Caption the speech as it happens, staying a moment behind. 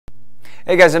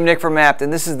Hey guys, I'm Nick from abt,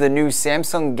 and this is the new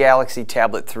Samsung Galaxy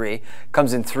Tablet 3.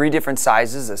 Comes in 3 different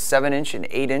sizes, a 7-inch, an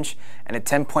 8-inch, and a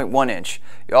 10.1-inch.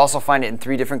 You'll also find it in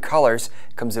 3 different colors.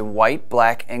 It comes in white,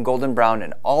 black, and golden brown,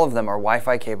 and all of them are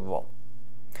Wi-Fi capable.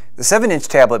 The 7-inch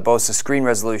tablet boasts a screen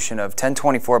resolution of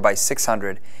 1024 by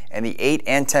 600, and the 8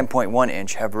 and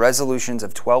 10.1-inch have resolutions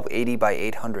of 1280 by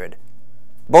 800.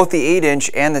 Both the 8-inch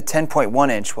and the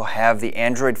 10.1-inch will have the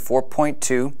Android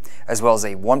 4.2 as well as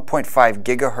a 1.5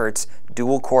 GHz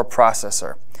dual-core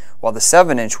processor, while the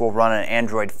 7-inch will run on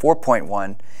Android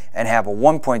 4.1 and have a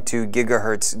 1.2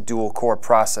 GHz dual-core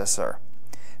processor.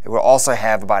 It will also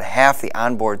have about half the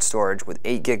onboard storage with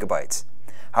 8 GB.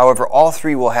 However, all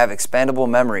 3 will have expandable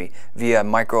memory via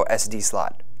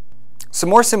microsd-slot. Some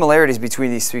more similarities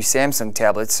between these 3 Samsung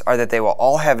tablets are that they will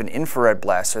all have an infrared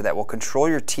blaster that will control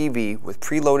your TV with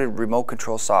preloaded remote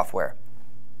control software.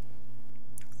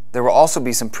 There will also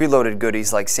be some preloaded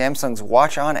goodies like Samsung's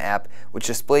Watch On app, which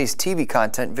displays TV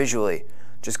content visually.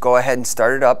 Just go ahead and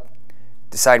start it up,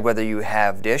 decide whether you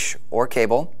have dish or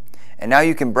cable, and now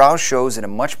you can browse shows in a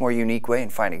much more unique way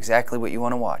and find exactly what you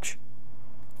want to watch.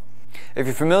 If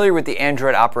you're familiar with the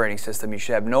Android operating system, you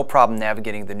should have no problem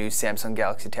navigating the new Samsung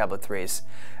Galaxy Tablet 3s.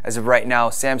 As of right now,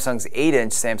 Samsung's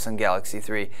 8-inch Samsung Galaxy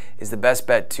 3 is the best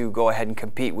bet to go ahead and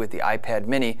compete with the iPad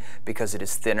mini because it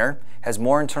is thinner, has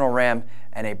more internal RAM,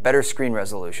 and a better screen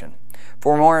resolution.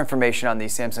 For more information on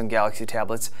these Samsung Galaxy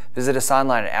tablets, visit us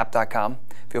online at abt.com.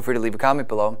 Feel free to leave a comment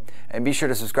below, and be sure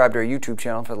to subscribe to our YouTube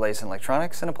channel for the latest in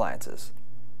electronics and appliances.